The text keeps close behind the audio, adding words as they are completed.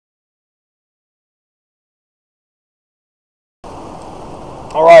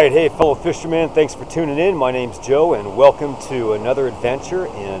Alright, hey fellow fishermen, thanks for tuning in. My name's Joe and welcome to another adventure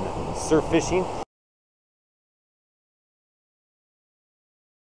in surf fishing.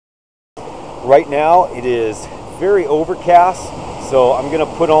 Right now it is very overcast, so I'm going to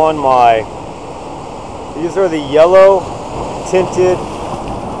put on these are the yellow tinted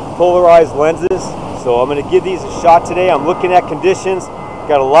polarized lenses. So I'm going to give these a shot today. I'm looking at conditions.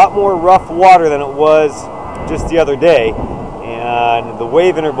 Got a lot more rough water than it was just the other day. And the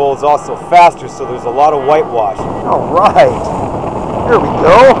wave interval is also faster, so there's a lot of whitewash. All right, here we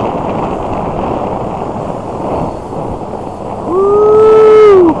go.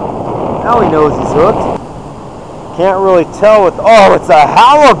 Woo! Now he knows he's hooked. Can't really tell with, oh, it's a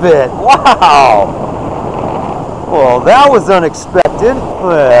halibut. Wow. Well, that was unexpected.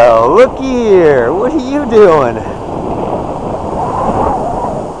 Well, looky here. What are you doing?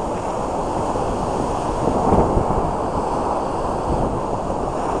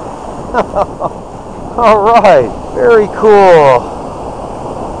 All right, very cool.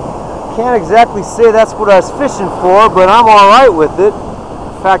 Can't exactly say that's what I was fishing for, but I'm all right with it.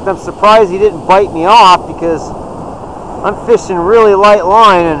 In fact, I'm surprised he didn't bite me off because I'm fishing really light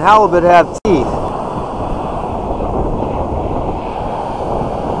line and halibut have teeth.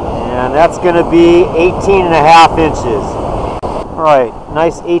 And that's going to be 18.5 inches. All right,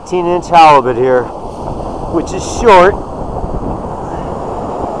 nice 18-inch halibut here, which is short.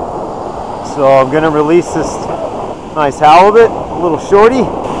 So I'm going to release this nice halibut, a little shorty.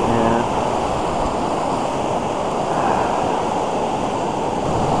 And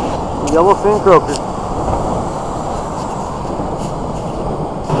Yellowfin Croaker.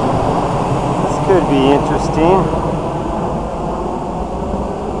 This could be interesting,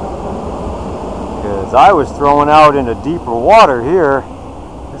 because I was throwing out into deeper water here.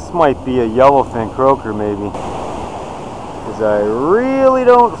 This might be a Yellowfin Croaker maybe, because I really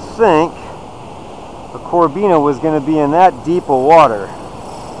don't think a Corbina was going to be in that deep of water.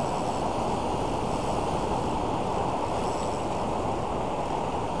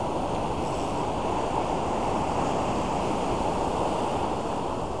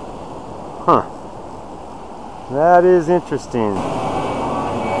 Huh. That is interesting.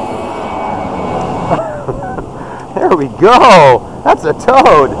 There we go. That's a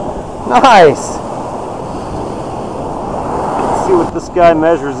toad. Nice. Let's see what this guy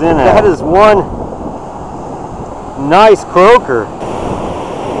measures in at. That is one nice croaker.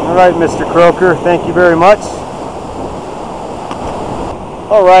 All right, Mr. Croaker, thank you very much.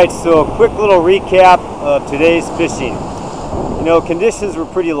 All right, so a quick little recap of today's fishing. You know, conditions were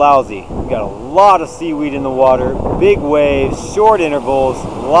pretty lousy. We got a lot of seaweed in the water, big waves, short intervals,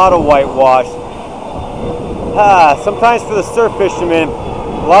 a lot of whitewash. Sometimes for the surf fishermen,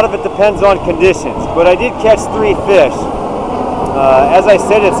 a lot of it depends on conditions, but I did catch 3 fish. As I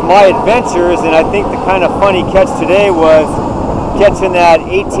said, it's my adventures, and I think the kind of funny catch today was catching that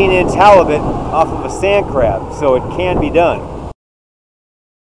 18-inch halibut off of a sand crab, so it can be done.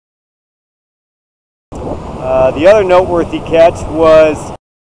 The other noteworthy catch was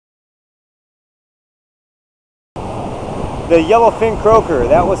the Yellowfin Croaker.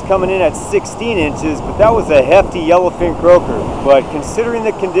 That was coming in at 16 inches, but that was a hefty Yellowfin Croaker. But considering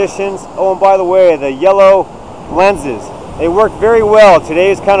the conditions, oh, and by the way, the yellow lenses, they work very well. Today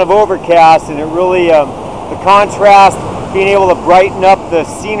is kind of overcast, and it really, the contrast, being able to brighten up the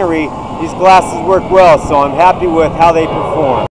scenery, these glasses work well, so I'm happy with how they perform.